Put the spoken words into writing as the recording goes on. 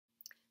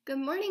Good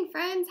morning,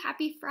 friends.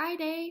 Happy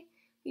Friday.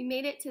 We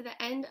made it to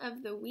the end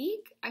of the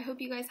week. I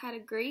hope you guys had a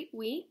great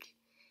week.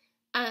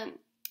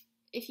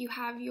 If you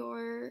have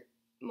your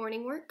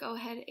morning work, go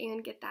ahead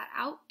and get that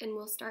out and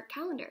we'll start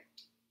calendar.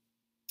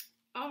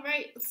 All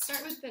right, let's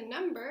start with the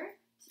number.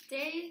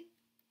 Today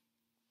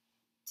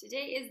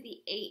is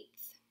the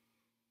 8th.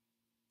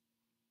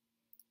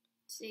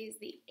 Today is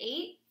the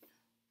 8th.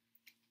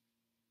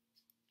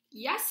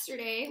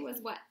 Yesterday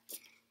was what?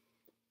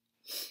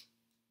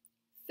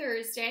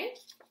 Thursday.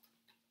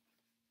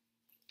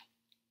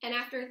 And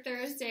after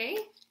Thursday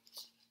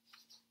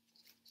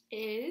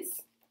is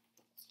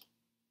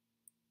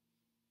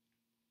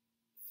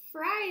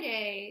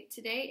Friday.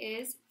 Today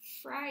is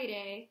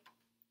Friday.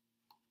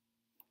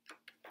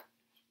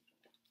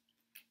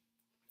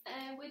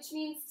 Which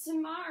means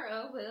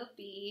tomorrow will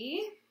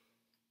be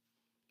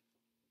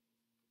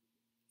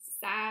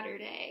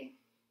Saturday.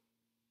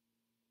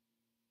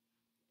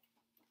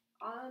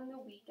 On the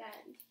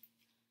weekend.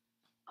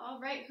 All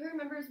right, who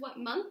remembers what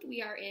month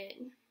we are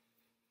in?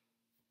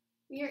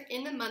 We are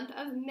in the month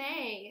of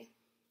May.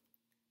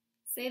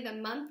 Say the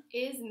month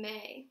is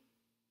May.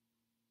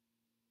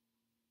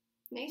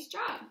 Nice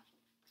job.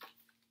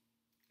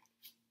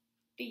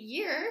 The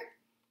year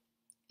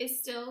is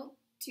still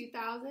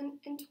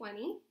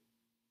 2020.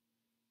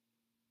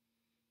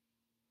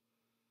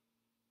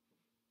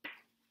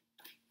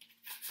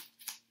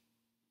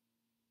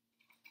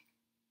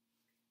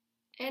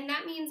 And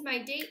that means my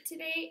date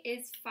today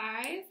is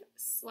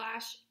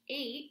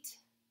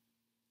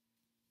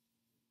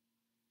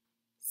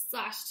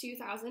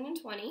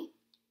 5/8/2020.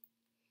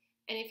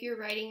 And if you're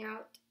writing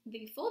out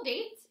the full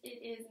date,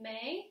 it is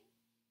May,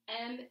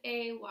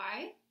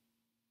 M-A-Y,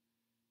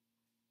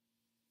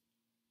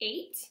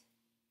 8.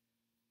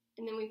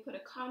 And then we put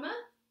a comma,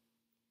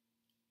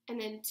 and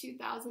then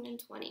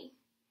 2020.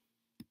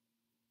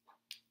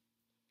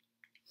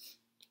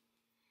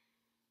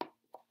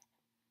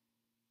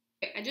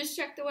 I just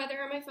checked the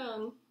weather on my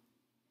phone.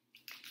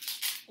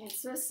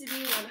 It's supposed to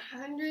be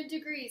 100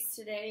 degrees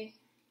today.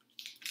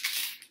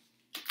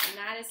 And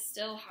that is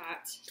still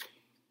hot.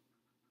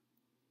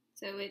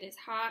 So it is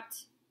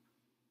hot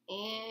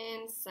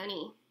and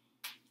sunny.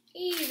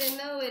 Even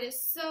though it is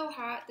so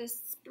hot, the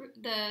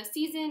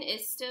season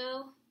is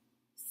still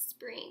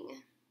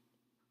spring.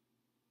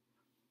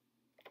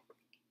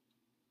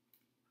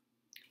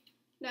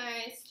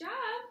 Nice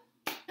job.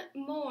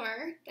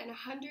 More than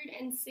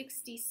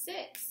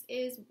 166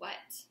 is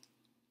what?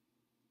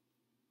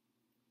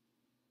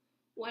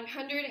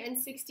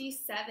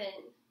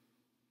 167.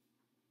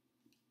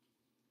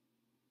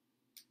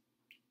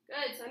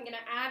 Good, so I'm going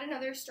to add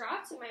another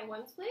straw to my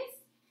ones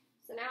place.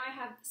 So now I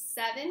have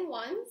 7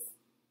 ones.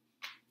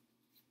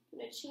 I'm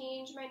going to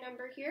change my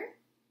number here.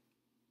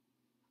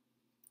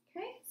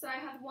 Okay, so I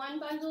have 1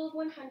 bundle of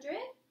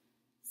 100,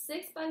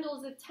 6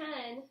 bundles of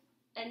 10,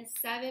 and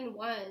 7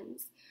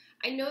 ones.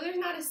 I know there's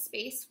not a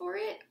space for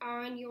it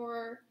on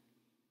your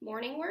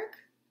morning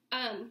work,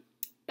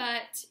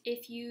 but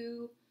if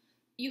you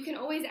can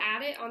always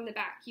add it on the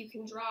back. You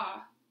can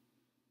draw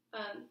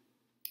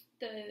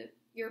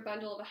your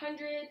bundle of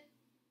 100,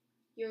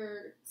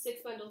 your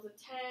 6 bundles of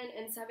 10,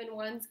 and 7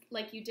 ones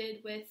like you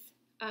did with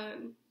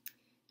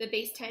the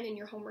base 10 in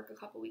your homework a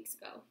couple weeks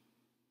ago.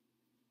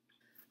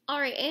 All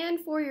right,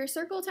 and for your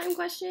circle time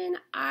question,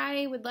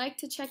 I would like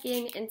to check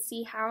in and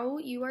see how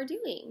you are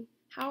doing.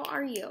 How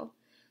are you?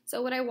 So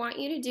what I want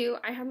you to do,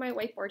 I have my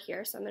whiteboard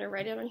here, so I'm going to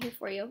write it on here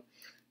for you.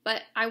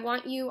 But I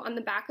want you on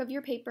the back of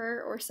your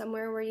paper or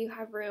somewhere where you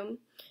have room,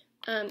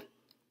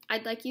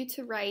 I'd like you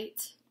to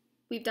write,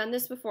 we've done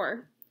this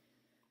before,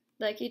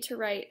 I'd like you to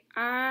write,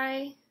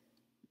 I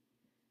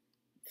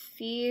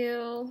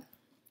feel,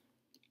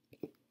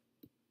 you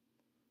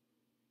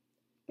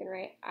can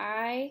write,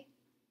 I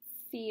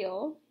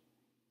feel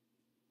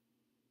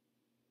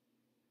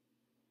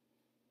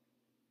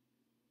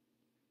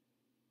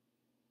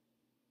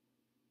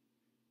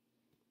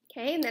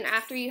okay, and then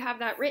after you have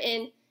that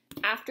written,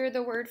 after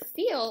the word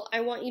feel,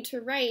 I want you to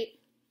write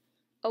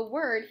a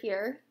word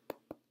here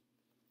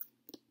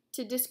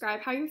to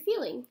describe how you're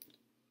feeling.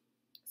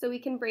 So we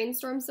can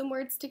brainstorm some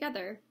words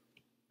together.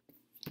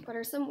 What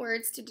are some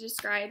words to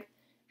describe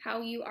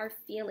how you are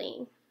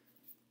feeling?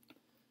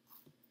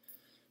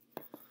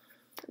 I'm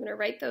going to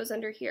write those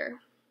under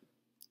here.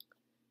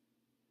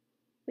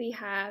 We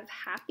have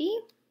happy.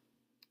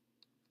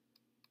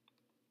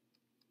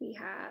 We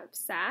have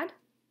sad.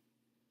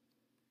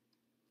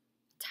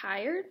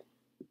 Tired,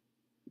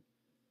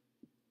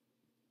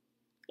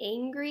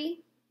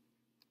 angry,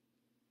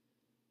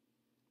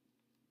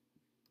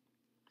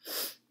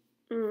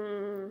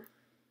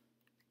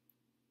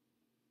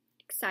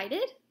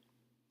 excited,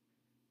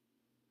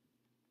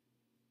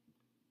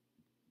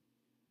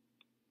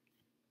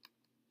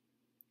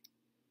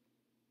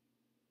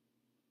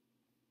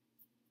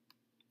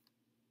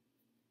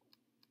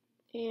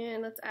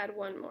 and let's add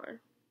one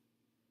more.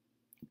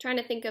 I'm trying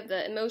to think of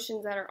the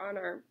emotions that are on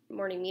our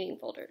morning meeting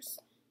folders.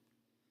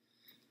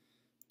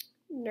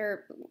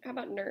 How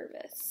about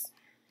nervous?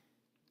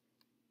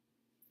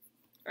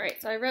 All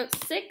right, so I wrote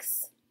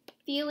 6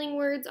 feeling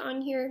words on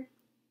here.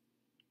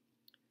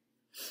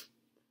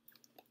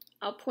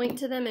 I'll point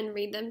to them and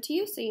read them to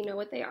you so you know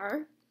what they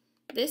are.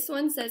 This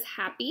one says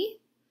happy.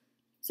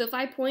 So if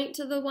I point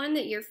to the one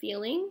that you're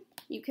feeling,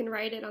 you can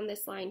write it on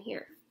this line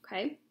here,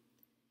 okay?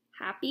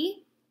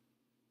 Happy,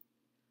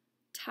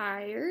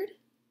 tired,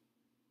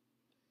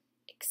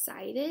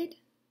 excited,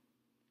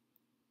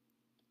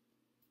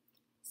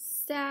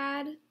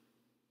 sad,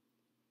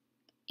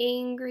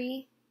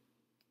 angry,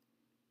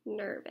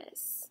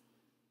 nervous.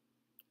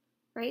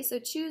 Right? So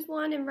choose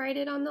one and write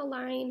it on the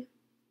line.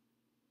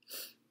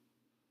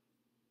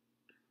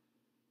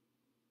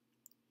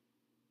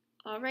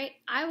 All right,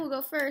 I will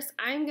go first.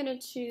 I'm going to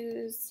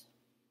choose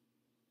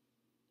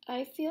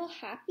I feel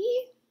happy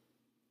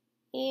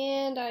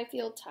and I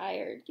feel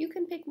tired. You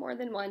can pick more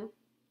than one.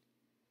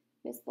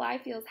 Miss Bly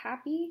feels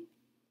happy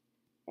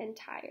and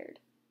tired.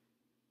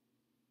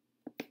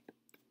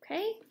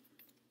 Okay?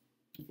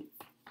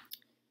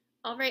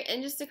 All right,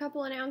 and just a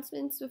couple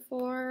announcements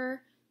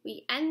before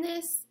we end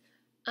this.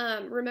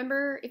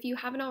 Remember, if you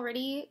haven't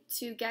already,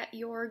 to get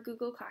your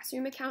Google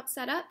Classroom account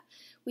set up.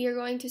 We are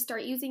going to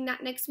start using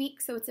that next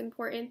week, so it's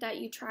important that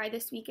you try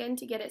this weekend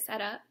to get it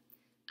set up.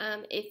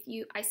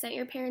 I sent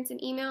your parents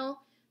an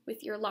email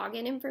with your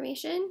login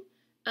information.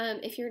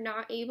 If you're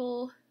not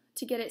able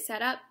to get it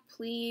set up,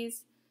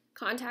 please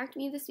contact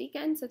me this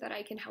weekend so that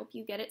I can help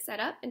you get it set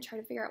up and try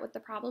to figure out what the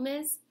problem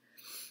is.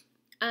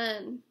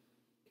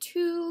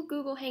 2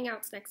 Google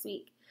Hangouts next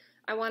week.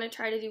 I want to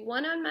try to do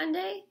one on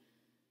Monday,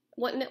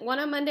 one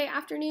on Monday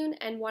afternoon,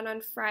 and one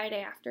on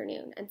Friday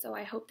afternoon. And so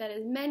I hope that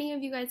as many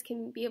of you guys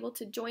can be able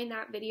to join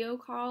that video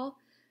call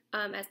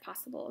as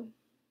possible.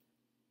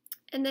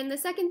 And then the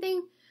second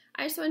thing,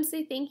 I just want to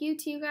say thank you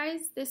to you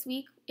guys. This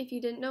week, if you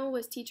didn't know,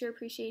 was Teacher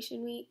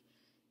Appreciation Week.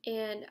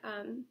 And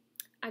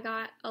I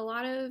got a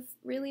lot of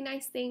really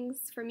nice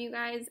things from you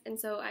guys. And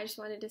so I just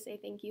wanted to say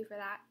thank you for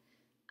that.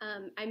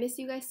 I miss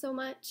you guys so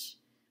much.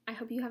 I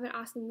hope you have an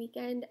awesome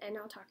weekend, and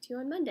I'll talk to you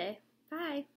on Monday. Bye.